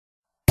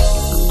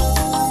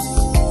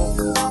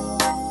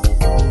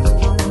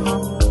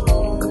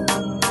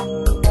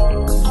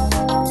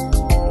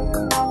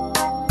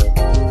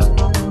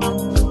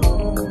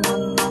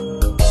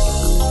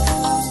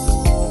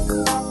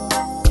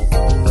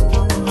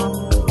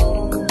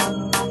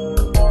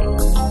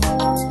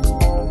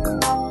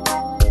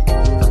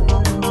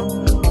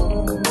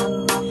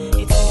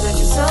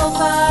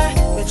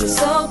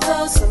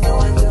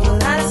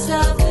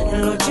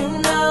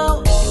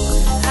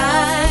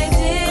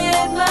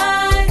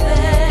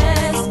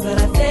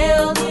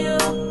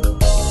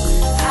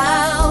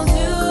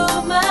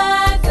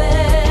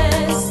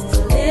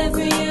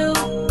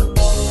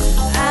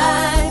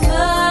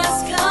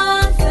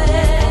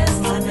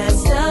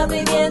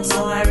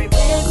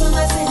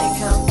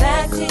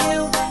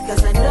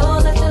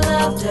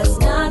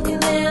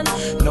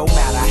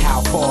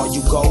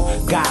go.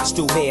 God's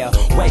still here,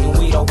 waiting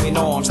with open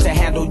arms to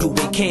handle you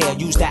with care.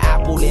 Use the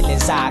apple in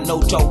his eye,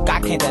 no joke,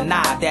 I can't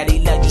deny that he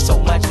loved you so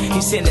much.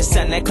 He sent his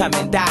son to come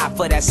and die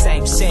for that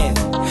same sin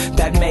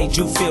that made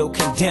you feel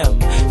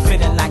condemned,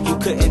 feeling like you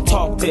couldn't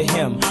talk to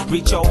him.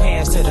 Reach your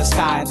hands to the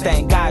sky and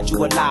thank God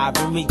you alive,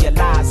 and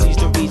realize he's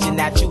the reason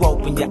that you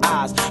open your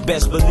eyes.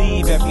 Best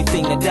believe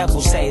everything the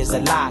devil say is a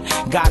lie.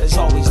 God is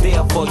always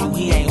there for you,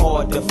 he ain't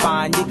hard to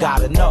find. You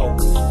gotta know,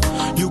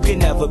 you can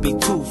never be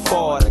too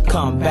far to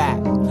come back,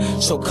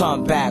 so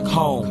come back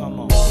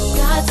home.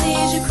 God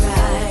sees you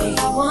cry,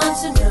 he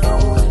wants to know,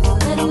 so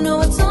let him know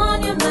what's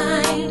on your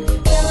mind.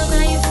 Tell him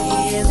how you're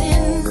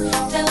feeling,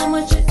 tell him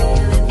what you're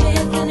dealing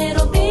with, and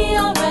it'll be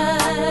alright.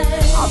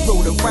 I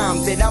wrote a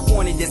rhyme that I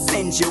wanted to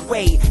send your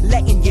way,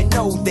 letting you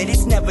know that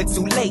it's never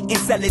too late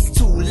until it's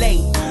too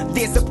late.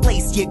 There's a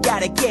place you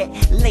gotta get,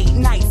 late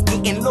nights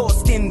getting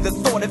lost in the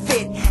thought of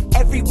it.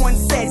 Everyone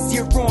says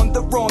you're on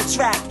the wrong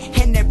track,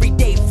 and every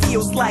day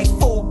feels like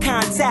full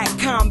contact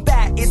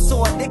combat. It's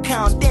hard to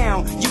calm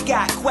down, you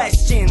got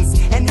questions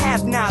and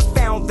have not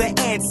found the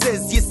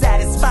answers. You're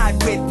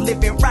satisfied with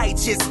living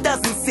righteous,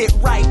 doesn't sit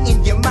right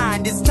in your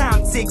mind. As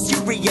time ticks you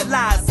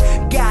realize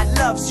God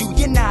loves you,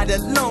 you're not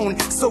alone,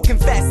 so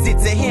confess it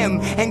to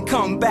him and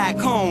come back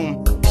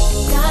home.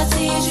 God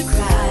sees you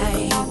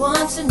cry, he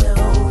wants to know,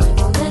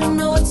 so let him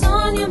know what's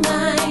on your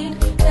mind.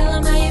 Tell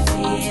him how you're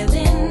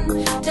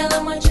feeling, tell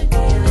him what you're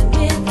dealing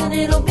with, and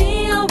it'll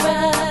be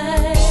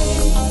alright.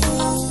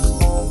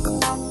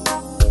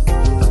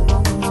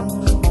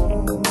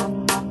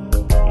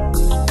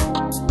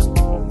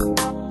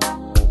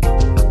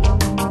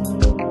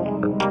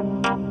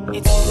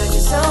 It seems like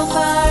you're so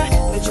far,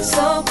 but you're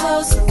so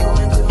close. You're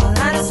going through a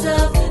lot of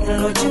stuff,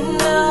 and Lord, you